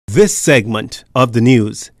This segment of the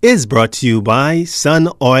news is brought to you by Sun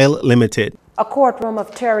Oil Limited. A courtroom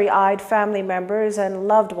of teary-eyed family members and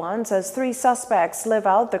loved ones as 3 suspects live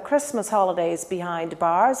out the Christmas holidays behind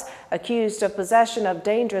bars, accused of possession of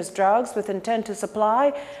dangerous drugs with intent to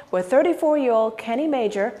supply, were 34-year-old Kenny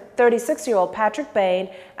Major, 36-year-old Patrick Bain,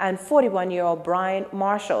 and 41-year-old Brian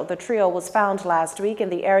Marshall. The trio was found last week in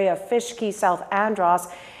the area of Fish Key, South Andros,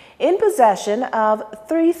 in possession of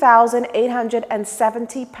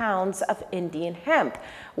 3,870 pounds of Indian hemp.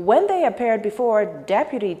 When they appeared before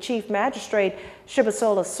Deputy Chief Magistrate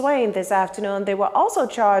Shibasola Swain this afternoon, they were also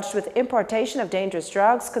charged with importation of dangerous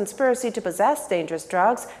drugs, conspiracy to possess dangerous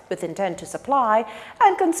drugs with intent to supply,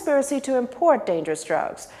 and conspiracy to import dangerous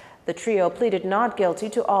drugs. The trio pleaded not guilty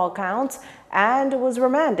to all counts and was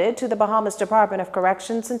remanded to the Bahamas Department of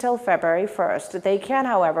Corrections until February 1st. They can,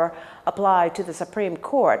 however, apply to the Supreme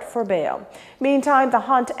Court for bail. Meantime, the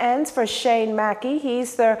hunt ends for Shane Mackey.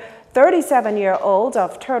 He's the 37-year-old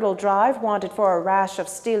of Turtle Drive, wanted for a rash of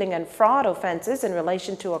stealing and fraud offenses in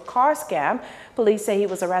relation to a car scam. Police say he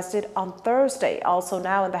was arrested on Thursday. Also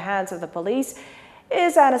now in the hands of the police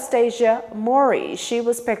is Anastasia Mori. She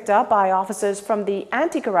was picked up by officers from the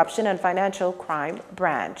Anti-Corruption and Financial Crime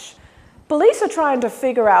Branch. Police are trying to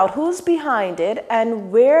figure out who's behind it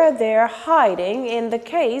and where they're hiding in the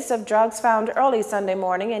case of drugs found early Sunday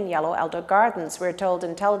morning in Yellow Elder Gardens. We're told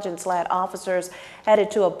intelligence-led officers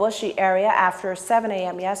headed to a bushy area after 7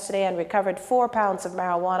 a.m. yesterday and recovered 4 pounds of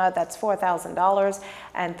marijuana, that's $4,000,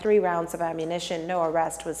 and 3 rounds of ammunition. No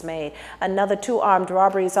arrest was made. Another 2 armed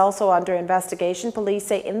robberies also under investigation. Police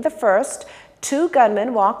say in the first, 2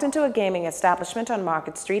 gunmen walked into a gaming establishment on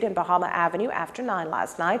Market Street and Bahama Avenue after 9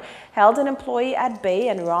 last night, held an employee at bay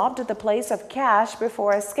and robbed the place of cash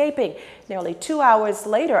before escaping. Nearly 2 hours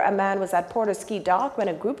later, a man was at Porter's Key Dock when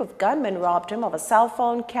a group of gunmen robbed him of a cell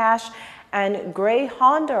phone, cash, and gray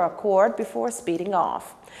Honda Accord before speeding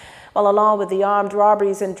off. Well, along with the armed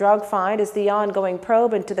robberies and drug find is the ongoing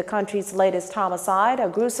probe into the country's latest homicide, a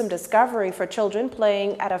gruesome discovery for children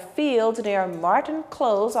playing at a field near Martin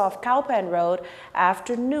Close off Cowpen Road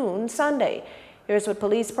after noon Sunday. Here's what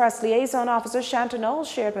Police Press Liaison Officer Shanta Knowles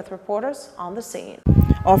shared with reporters on the scene.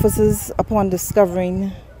 Officers, upon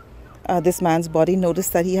discovering this man's body,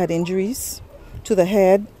 noticed that he had injuries to the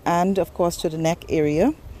head and, of course, to the neck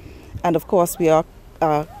area. And, of course, we are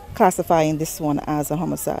classifying this one as a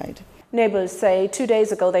homicide. Neighbors say 2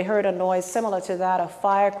 days ago they heard a noise similar to that of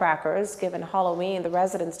firecrackers. Given Halloween, the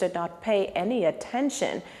residents did not pay any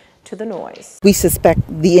attention to the noise. We suspect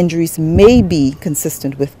the injuries may be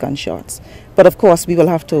consistent with gunshots, but of course we will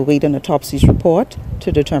have to await an autopsy's report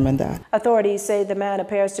to determine that. Authorities say the man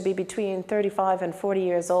appears to be between 35 and 40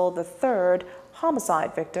 years old, the 3rd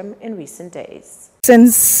homicide victim in recent days.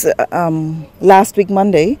 Since last week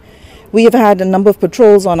Monday, we have had a number of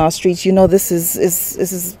patrols on our streets. You know, this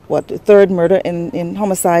is what, the 3rd murder in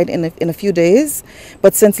homicide in a few days.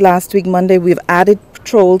 But since last week Monday, we've added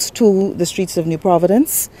patrols to the streets of New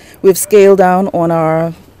Providence. We've scaled down on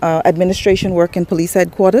our administration work in police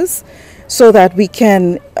headquarters so that we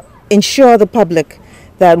can ensure the public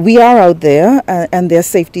that we are out there and their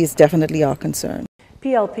safety is definitely our concern.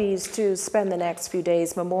 PLPs to spend the next few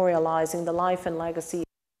days memorializing the life and legacy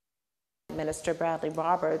Minister Bradley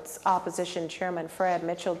Roberts. Opposition Chairman Fred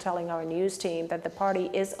Mitchell telling our news team that the party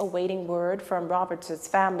is awaiting word from Roberts'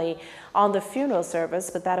 family on the funeral service,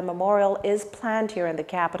 but that a memorial is planned here in the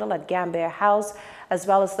capital at Gambier House, as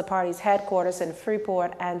well as the party's headquarters in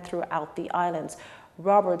Freeport and throughout the islands.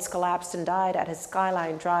 Roberts collapsed and died at his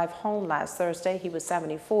Skyline Drive home last Thursday. He was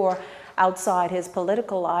 74. Outside his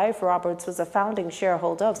political life, Roberts was a founding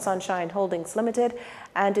shareholder of Sunshine Holdings Limited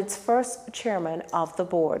and its first chairman of the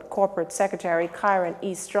board. Corporate Secretary Kyron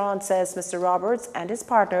E. Strawn says Mr. Roberts and his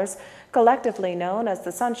partners, collectively known as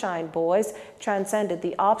the Sunshine Boys, transcended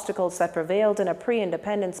the obstacles that prevailed in a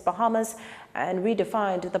pre-independence Bahamas and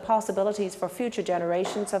redefined the possibilities for future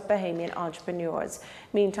generations of Bahamian entrepreneurs.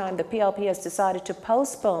 Meantime, the PLP has decided to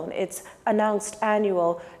postpone its announced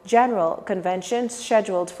annual General Convention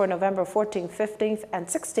scheduled for November 14th, 15th, and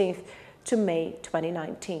 16th to May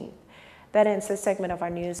 2019. That ends this segment of our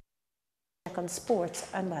news on sports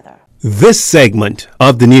and weather. This segment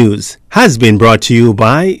of the news has been brought to you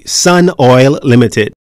by Sun Oil Limited.